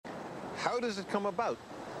how does it come about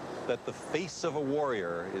that the face of a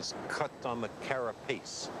warrior is cut on the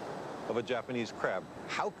carapace of a Japanese crab?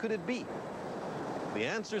 How could it be? The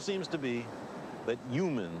answer seems to be that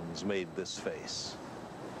humans made this face.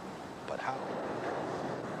 But how?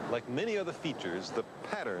 Like many other features, the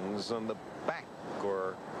patterns on the back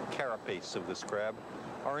or carapace of this crab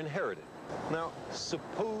are inherited. Now,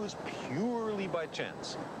 suppose purely by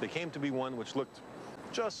chance they came to be one which looked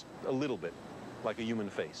just a little bit like a human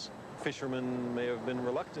face. Fishermen may have been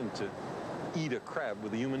reluctant to eat a crab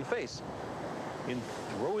with a human face. In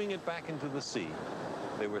throwing it back into the sea,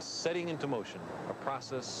 they were setting into motion a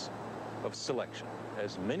process of selection,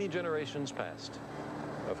 as many generations passed,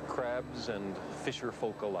 of crabs and fisher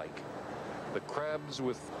folk alike. The crabs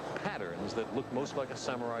with patterns that looked most like a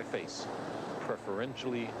samurai face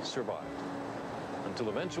preferentially survived, until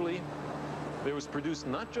eventually there was produced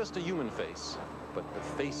not just a human face, but the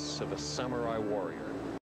face of a samurai warrior.